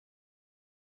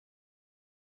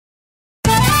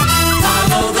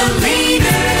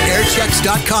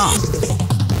airchecks.com.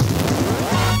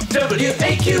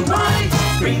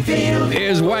 WAQY, Springfield.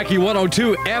 Is Wacky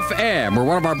 102 FM, where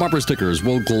one of our bumper stickers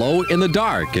will glow in the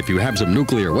dark if you have some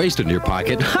nuclear waste in your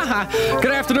pocket.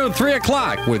 Good afternoon, 3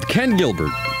 o'clock with Ken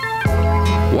Gilbert.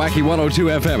 Wacky 102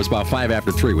 FM. It's about 5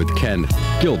 after 3 with Ken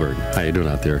Gilbert. How you doing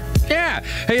out there? Yeah.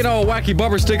 Hey, you know, a wacky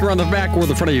bumper sticker on the back or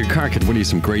the front of your car can win you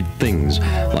some great things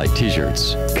like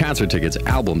t-shirts, concert tickets,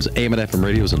 albums, AM and FM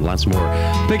radios, and lots more.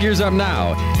 Pick yours up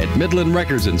now at Midland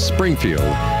Records in Springfield.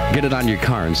 Get it on your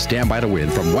car and stand by to win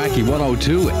from Wacky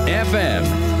 102 FM.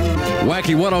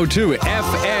 Wacky 102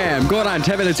 FM. Going on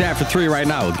 10 minutes after 3 right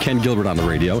now with Ken Gilbert on the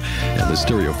radio. And the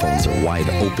stereo phones are wide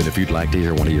open if you'd like to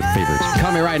hear one of your favorites.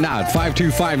 Call me right now at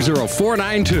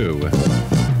 5250492.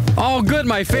 Oh, good,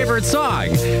 my favorite song.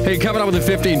 Hey, coming up with the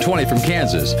 1520 from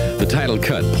Kansas. The title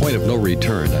cut, Point of No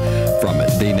Return from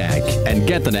The Knack. And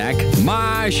Get the Knack,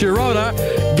 My Sharona.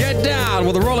 Get down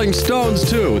with the Rolling Stones,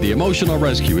 too. The Emotional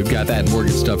Rescue. We've got that and more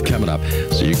good stuff coming up.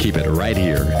 So you keep it right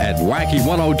here at Wacky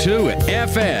 102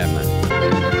 FM.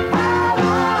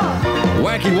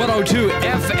 Wacky 102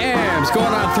 FM is going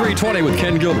on 320 with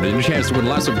Ken Gilbert. And your chance to win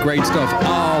lots of great stuff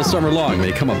all summer long.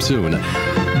 May come up soon.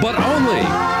 But only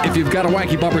if you've got a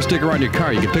wacky bumper sticker on your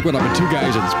car. You can pick one up at Two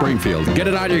Guys in Springfield. Get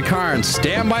it on your car and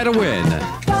stand by to win.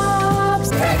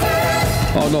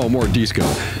 Oh, no, more disco.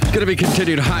 It's going to be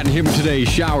continued hot and humid today.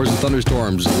 Showers and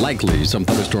thunderstorms likely. Some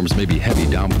thunderstorms may be heavy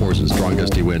downpours and strong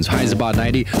gusty winds. Highs about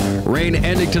 90. Rain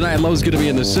ending tonight. Low's going to be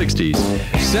in the 60s.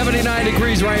 79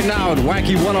 degrees right now at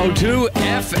Wacky 102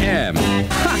 FM.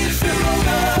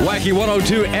 Wacky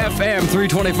 102 FM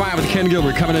 325 with Ken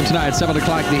Gilbert coming in tonight at 7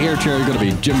 o'clock. The air chair is going to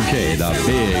be Jim K, the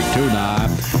big tuna.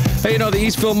 Hey, you know, the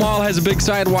Eastville Mall has a big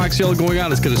sidewalk sale going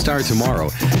on. It's going to start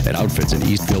tomorrow at Outfits in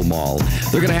Eastville Mall.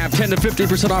 They're going to have 10 to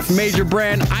 50% off major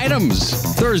brand items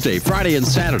Thursday, Friday, and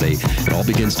Saturday. It all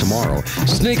begins tomorrow.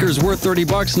 Sneakers worth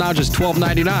 $30, now just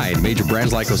 $12.99. Major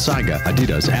brands like Osaga,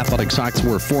 Adidas, athletic socks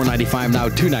worth $4.95, now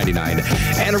 $2.99.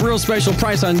 And a real special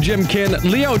price on Jim Ken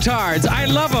leotards. I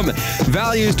love them.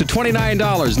 Values to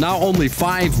 $29, now only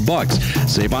 $5.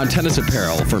 Save on tennis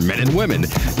apparel for men and women.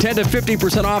 10 to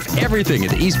 50% off everything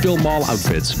at Eastville Mall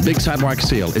Outfits. Big sidewalk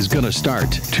sale is going to start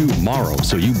tomorrow,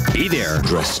 so you be there.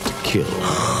 Dressed to kill.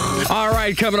 All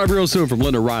right, coming up real soon from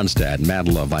Linda Ronstadt, Mad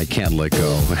Love, I Can't Let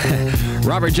Go.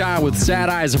 Robert John with Sad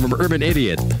Eyes from Urban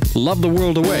Idiot. Love the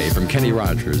World Away from Kenny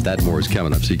Rogers. That more is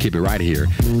coming up, so you keep it right here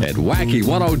at Wacky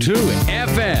 102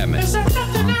 FM.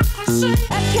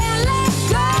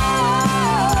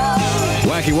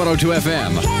 Wacky 102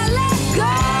 FM.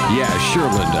 Yeah, sure,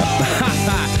 Linda.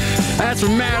 That's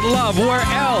from Mad Love. Where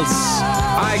else?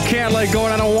 I can't let go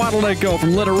and I don't want to let go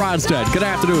from Linda Ronstadt. Good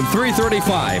afternoon,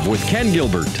 3:35 with Ken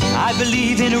Gilbert. I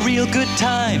believe in a real good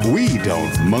time. We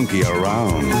don't monkey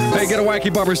around. Hey, get a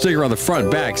wacky bumper sticker on the front,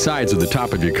 back, sides, of the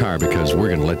top of your car because we're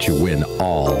going to let you win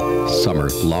all summer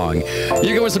long.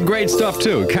 You can win some great stuff,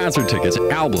 too. Concert tickets,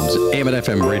 albums, AM and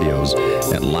FM radios,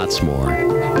 and lots more.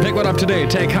 Pick one up today.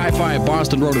 Take High Five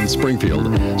Boston Road in Springfield.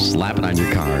 Slap it on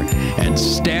your car and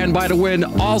stand by to win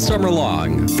all summer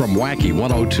long from Wacky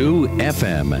 102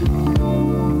 FM.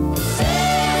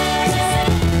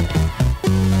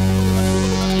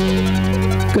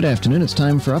 Good afternoon. It's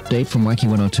time for Update from Wacky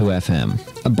 102 FM.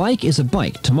 A bike is a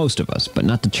bike to most of us, but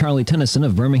not to Charlie Tennyson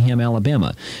of Birmingham,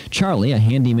 Alabama. Charlie, a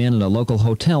handyman at a local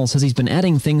hotel, says he's been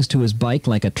adding things to his bike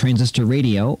like a transistor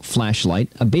radio, flashlight,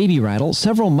 a baby rattle,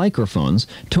 several microphones,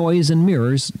 toys, and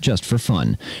mirrors just for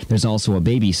fun. There's also a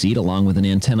baby seat along with an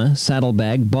antenna,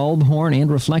 saddlebag, bulb, horn,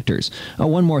 and reflectors. Oh,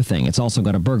 one more thing. It's also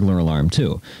got a burglar alarm,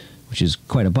 too, which is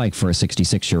quite a bike for a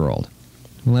 66-year-old.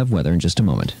 We'll have weather in just a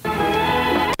moment.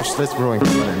 That's Brewing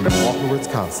Company in Milwaukee,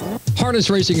 Wisconsin. Harness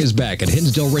racing is back at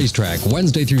Hinsdale Racetrack,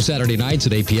 Wednesday through Saturday nights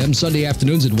at 8 p.m., Sunday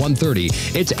afternoons at 1:30.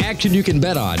 It's action you can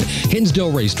bet on.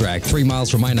 Hinsdale Racetrack, 3 miles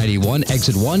from I-91,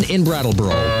 exit 1 in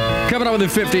Brattleboro. Coming up with the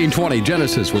 1520,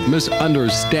 Genesis with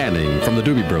Misunderstanding from the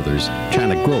Doobie Brothers,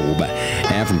 China Grove,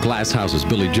 and from Glass Houses,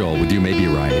 Billy Joel with You May Be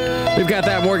Right. We've got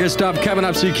that more good stuff coming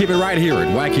up, so you keep it right here at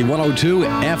Wacky 102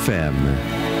 FM.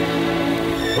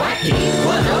 Wacky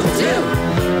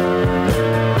 102.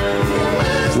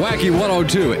 Wacky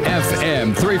 102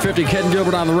 FM, 350 Ken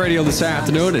Gilbert on the radio this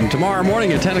afternoon, and tomorrow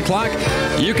morning at 10 o'clock,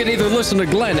 you can either listen to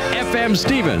Glenn FM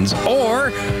Stevens,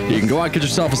 or you can go out, get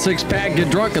yourself a six-pack,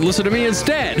 get drunk, and listen to me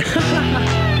instead.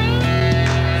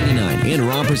 And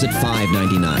rompers at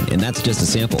 $5.99, and that's just a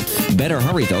sample. Better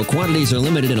hurry, though. Quantities are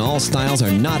limited and all styles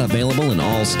are not available in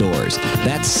all stores.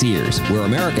 That's Sears, where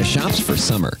America shops for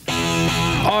summer.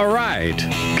 All right.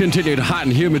 Continued hot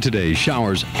and humid today.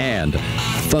 Showers and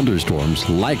thunderstorms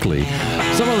likely.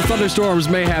 Some of the thunderstorms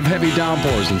may have heavy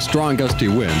downpours and strong gusty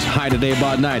winds. High today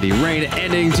about 90. Rain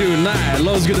ending tonight.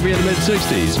 Low's going to be in the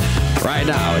mid-60s. Right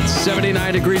now, it's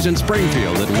 79 degrees in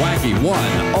Springfield at Wacky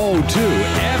 102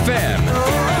 FM.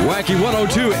 Wacky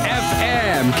 102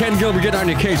 FM. Ken Gilbert getting on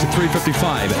your case at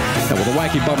 3:55. And with a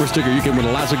Wacky bumper sticker, you can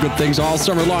win lots of good things all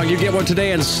summer long. You get one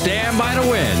today and stand by to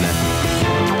win.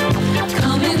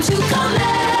 Coming to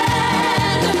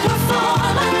command and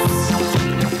performance.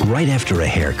 Right after a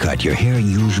haircut, your hair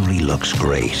usually looks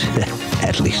great.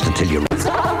 At least until you... What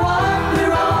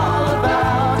we're all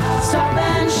about. Stop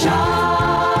and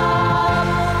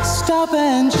shop. Stop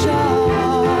and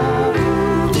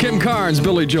shop. Kim Carnes,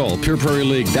 Billy Joel, Pure Prairie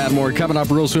League. That more coming up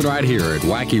real soon right here at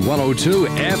Wacky 102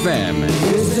 FM.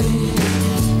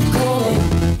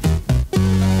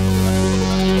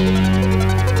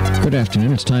 Good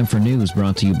afternoon. It's time for news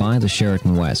brought to you by the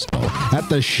Sheraton West. At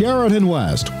the Sheraton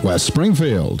West, West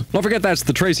Springfield. Don't forget that's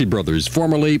the Tracy Brothers,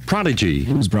 formerly Prodigy.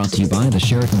 News brought to you by the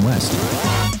Sheraton West.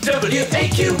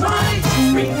 WAQY,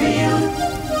 Springfield.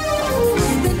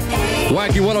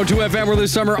 Wacky 102 FM, where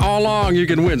this summer all along you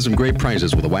can win some great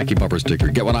prizes with a Wacky bumper sticker.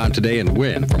 Get one on today and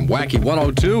win from Wacky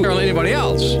 102 or anybody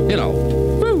else. You know.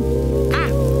 Woo. Ah.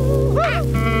 Ah.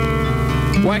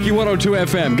 Wacky 102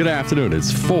 FM, good afternoon.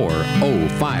 It's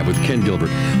 4:05 with Ken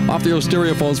Gilbert. Off the old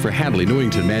stereo phones for Hadley,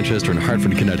 Newington, Manchester, and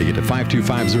Hartford, Connecticut at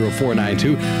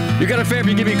 525-0492. You got a favor,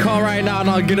 you give me a call right now and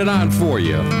I'll get it on for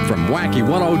you from Wacky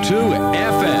 102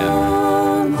 FM.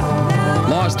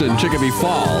 Lost in Chicopee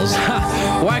Falls.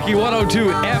 Wacky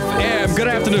 102 FM. Good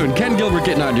afternoon. Ken Gilbert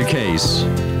getting on your case.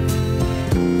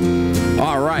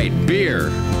 All right,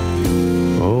 beer.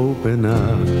 Open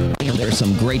up. There are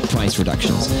some great price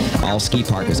reductions. All ski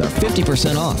parkas are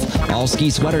 50% off. All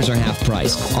ski sweaters are half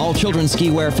price. All children's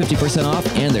ski wear 50% off,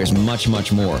 and there's much,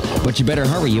 much more. But you better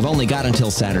hurry. You've only got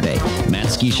until Saturday.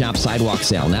 Matt's Ski Shop Sidewalk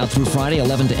Sale, now through Friday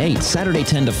 11 to 8, Saturday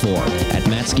 10 to 4 at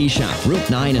Matt's Ski Shop, Route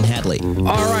 9 in Hadley.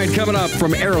 All right, coming up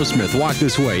from Aerosmith, Walk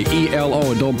This Way,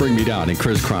 ELO, and Don't Bring Me Down, and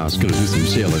Chris Cross going to do some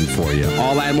sailing for you.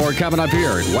 All that and more coming up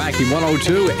here at Wacky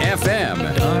 102 FM.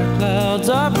 Dark clouds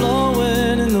are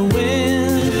blowing in the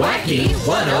wind. Wacky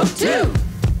 102.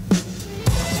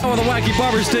 With a Wacky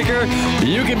bumper sticker,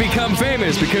 you can become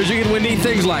famous because you can win neat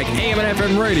things like AM and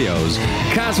FM radios,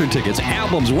 concert tickets,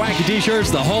 albums, Wacky t-shirts,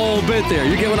 the whole bit there.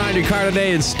 You get one on your car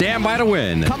today and stand by to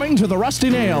win. Coming to the Rusty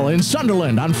Nail in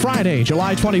Sunderland on Friday,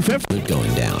 July 25th.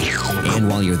 Going down. And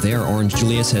while you're there, Orange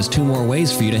Julius has 2 more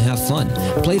ways for you to have fun.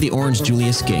 Play the Orange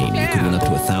Julius game. You could win up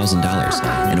to $1,000.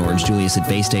 And Orange Julius at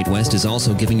Bay State West is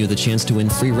also giving you the chance to win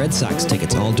free Red Sox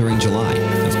tickets all during July.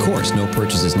 Of course, no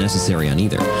purchase is necessary on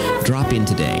either. Drop in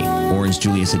today. Orange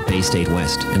Julius at Bay State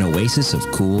West, an oasis of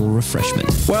cool refreshment.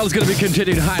 Well, it's going to be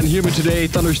continued hot and humid today.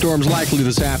 Thunderstorms likely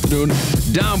this afternoon.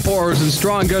 Downpours and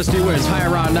strong gusty winds, high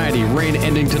around 90. Rain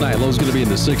ending tonight. Low's going to be in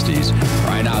the 60s.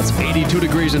 Right now, it's 82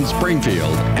 degrees in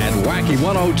Springfield at Wacky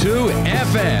 102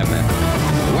 FM.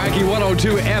 Wacky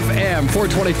 102 FM,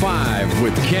 425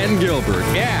 with Ken Gilbert.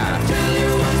 Yeah.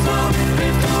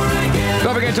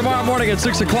 Don't forget, tomorrow morning at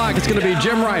 6 o'clock, it's going to be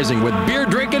Jim Rising with beer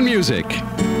drinking music.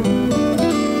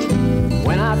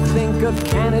 When I think of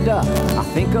Canada, I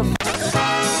think of...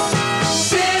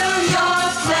 Fill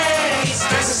your place.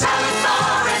 There's a salad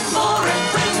bar and more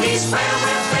at Wendy's, where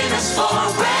we're famous for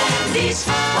Wendy's.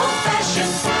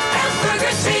 Old-fashioned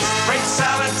hamburger taste. Great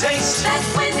salad taste. That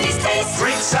Wendy's taste.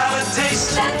 Great salad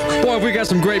taste. Boy, we got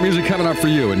some great music coming up for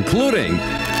you, including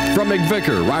from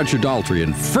McVicker, Roger Daltrey,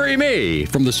 and Free Me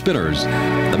from the Spinners.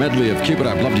 The medley of Cupid,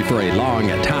 I've Loved You for a Long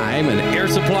Time, and Air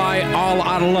Supply, All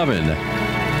Out of Lovin'.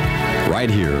 Right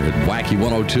here at Wacky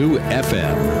 102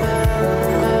 FM.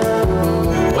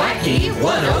 Wacky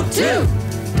 102.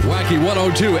 Wacky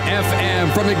 102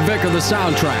 FM from McVicker, the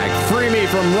soundtrack. Free Me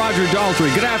from Roger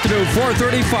Daltrey. Good afternoon,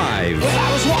 4:35.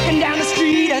 I was walking down the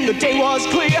street and the day was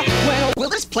clear. Will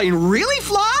this plane really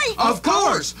fly? Of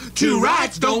course. 2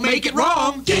 rides don't make it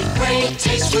wrong. Get great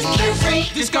taste with Carefree.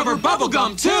 Discover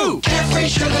bubblegum too. Carefree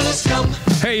sugarless gum.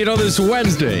 Hey, you know, this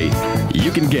Wednesday,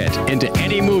 you can get into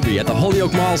any movie at the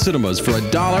Holyoke Mall Cinemas for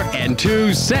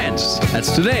 $1.02. That's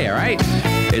today, all right?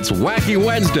 It's Wacky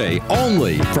Wednesday,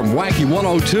 only from Wacky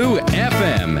 102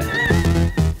 FM.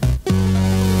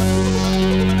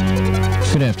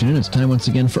 Good afternoon. It's time once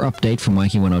again for Update from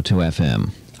Wacky 102 FM.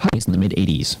 Highs in the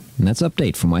mid-80s. And that's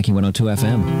Update from Wacky 102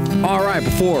 FM. All right,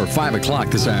 before 5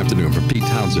 o'clock this afternoon for Pete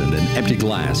Townsend and Empty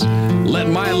Glass. Let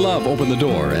My Love Open the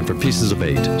Door. And for Pieces of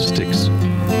 8, Sticks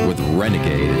with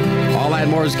Renegade. All that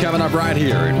and more is coming up right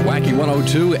here at Wacky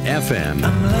 102 FM.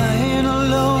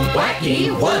 Wacky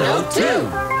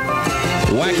 102.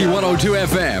 Wacky 102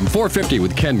 FM, 450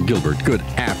 with Ken Gilbert. Good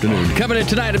afternoon. Coming in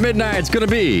tonight at midnight, it's going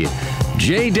to be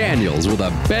Jay Daniels with the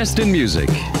best in music.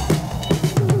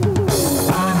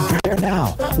 Here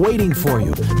now, waiting for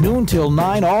you, noon till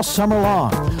 9 all summer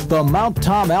long. The Mount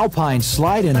Tom Alpine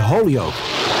Slide in Holyoke.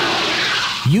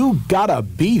 You gotta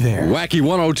be there. Wacky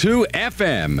 102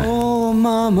 FM. Oh,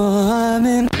 mama, I'm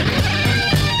in.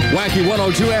 Wacky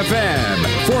 102 FM,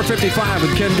 455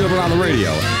 with Ken Gilbert on the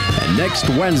radio. And next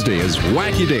Wednesday is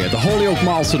Wacky Day at the Holyoke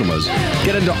Mall Cinemas.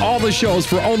 Get into all the shows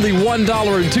for only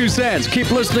 $1.02. Keep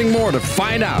listening more to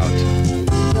find out.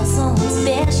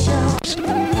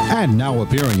 And now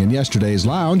appearing in yesterday's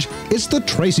lounge, it's the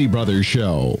Tracy Brothers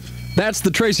Show. That's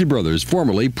the Tracy Brothers,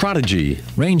 formerly Prodigy.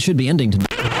 Rain should be ending tonight.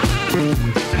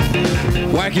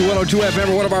 Wacky 102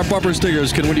 FM, one of our bumper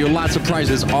stickers, can win you lots of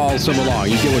prizes all summer long.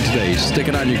 You get one today, stick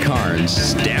it on your car, and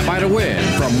stand by to win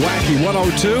from Wacky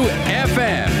 102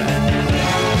 FM.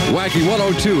 Wacky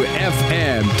 102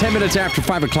 FM, 10 minutes after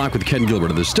 5 o'clock with Ken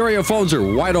Gilbert. The stereo phones are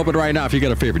wide open right now. If you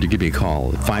got a favorite, you give me a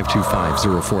call at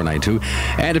 525-0492.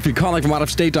 And if you're calling from out of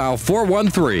state, dial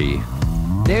 413.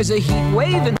 There's a heat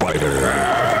wave in...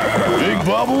 Big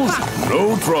bubbles,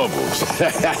 no troubles.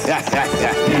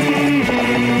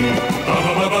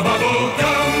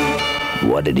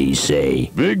 What did he say?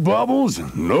 Big bubbles,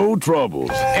 no troubles.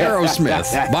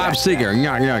 Aerosmith, Bob Seger,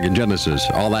 and Genesis.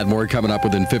 All that more coming up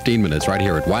within 15 minutes right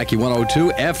here at Wacky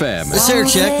 102 FM. This air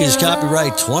check is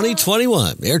copyright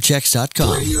 2021.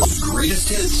 Airchecks.com. Radio's greatest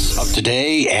hits of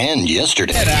today and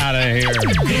yesterday. Get out of here.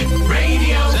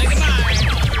 Radio. Say goodbye.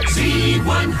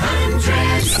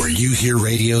 Z100. Where you hear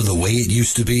radio the way it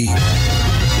used to be. 58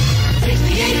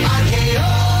 RKO.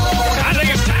 I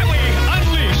think it's time we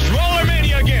unleash Roller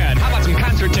Mania again. How about some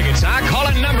concert tickets? I call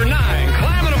it number 9.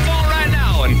 Climbing a phone right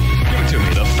now and give it to me.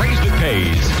 The phrase that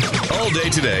pays. All day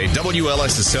today,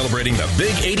 WLS is celebrating the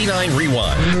Big 89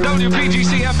 Rewind.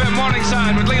 WPGC FM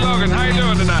Morningside with Lee Logan. How you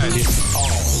doing tonight? It's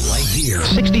all right here.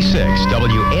 66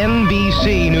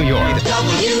 WNBC New York.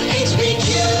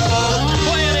 WHBQ.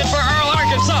 Playing it for Earl,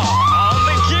 Arkansas. On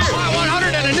the cue.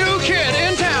 100 and a new kid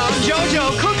in town,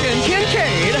 JoJo Cookin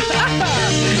Kincaid.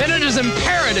 And it is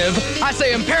imperative, I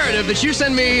say imperative, that you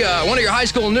send me one of your high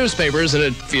school newspapers, and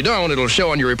if you don't, it'll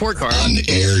show on your report card. On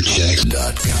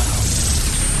airchecks.com.